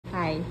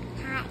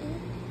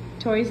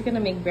Tori's gonna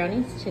make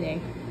brownies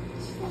today.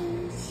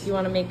 You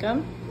wanna make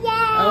them?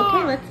 Yeah.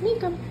 Okay, let's make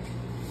them.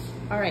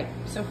 All right,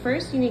 so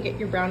first you need to get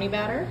your brownie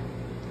batter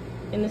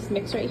in this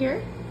mix right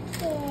here.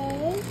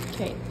 Okay.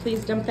 Okay,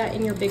 please dump that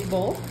in your big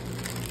bowl.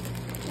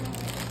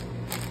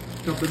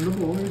 Dump it in the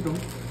bowl, here you go.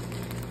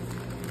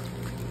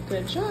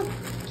 Good job.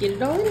 Get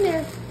it all in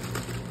there.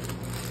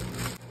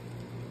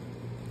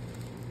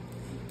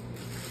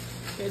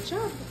 Good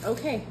job.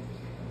 Okay,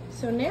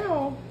 so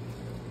now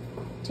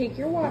take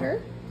your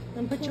water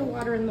and put your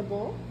water in the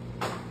bowl.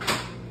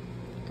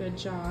 Good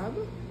job.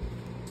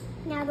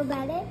 Now the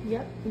butter?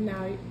 Yep,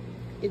 now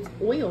it's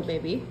oil,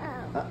 baby.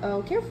 Oh.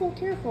 Uh-oh, careful,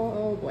 careful.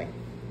 Oh boy.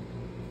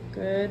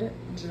 Good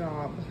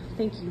job.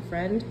 Thank you,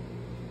 friend.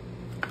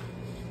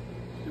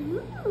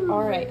 Ooh.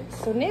 All right,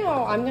 so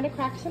now I'm gonna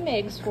crack some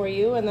eggs for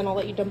you and then I'll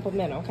let you dump them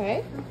in,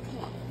 okay?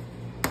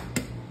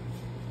 Okay.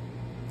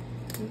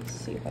 Let's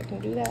see if I can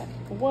do that.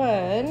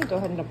 One, go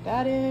ahead and dump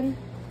that in.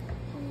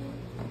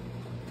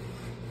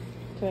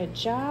 Good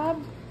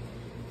job.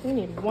 We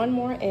need one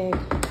more egg.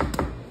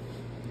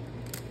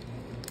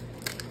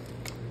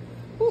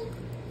 Whew.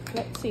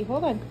 Let's see,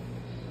 hold on.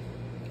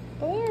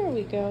 There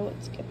we go.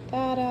 Let's get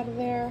that out of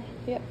there.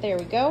 Yep, there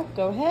we go.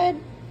 Go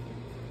ahead.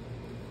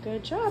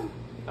 Good job.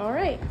 All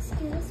right. Let's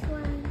do this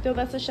one. So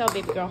that's a shell,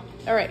 baby girl.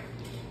 All right.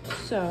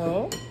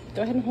 So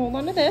go ahead and hold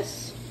on to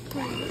this.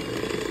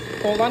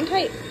 Hold on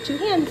tight. 2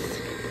 hands.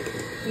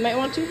 You might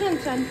want 2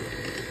 hands, son.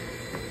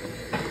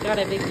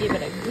 Gotta give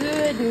it a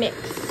good mix.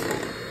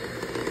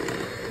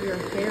 Your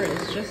hair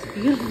is just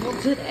beautiful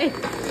today.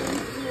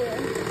 Thank you.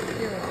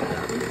 You're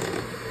welcome.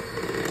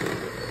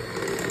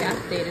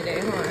 Bath day today,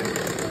 huh?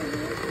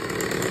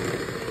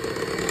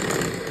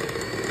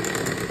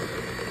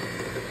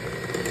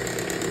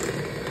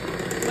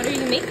 What are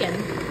you making?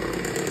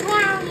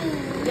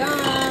 Brownies.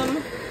 Yum!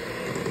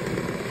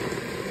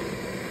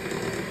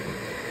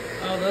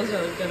 Oh, those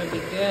are gonna be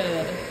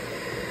good.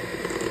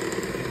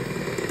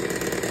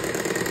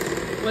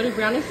 What do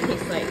brownies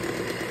taste like?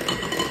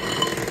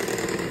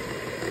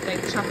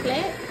 Like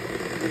chocolate?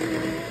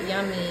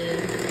 Yummy.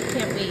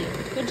 Can't wait.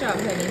 Good job,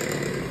 honey.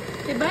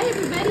 Okay, bye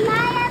everybody.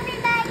 Bye.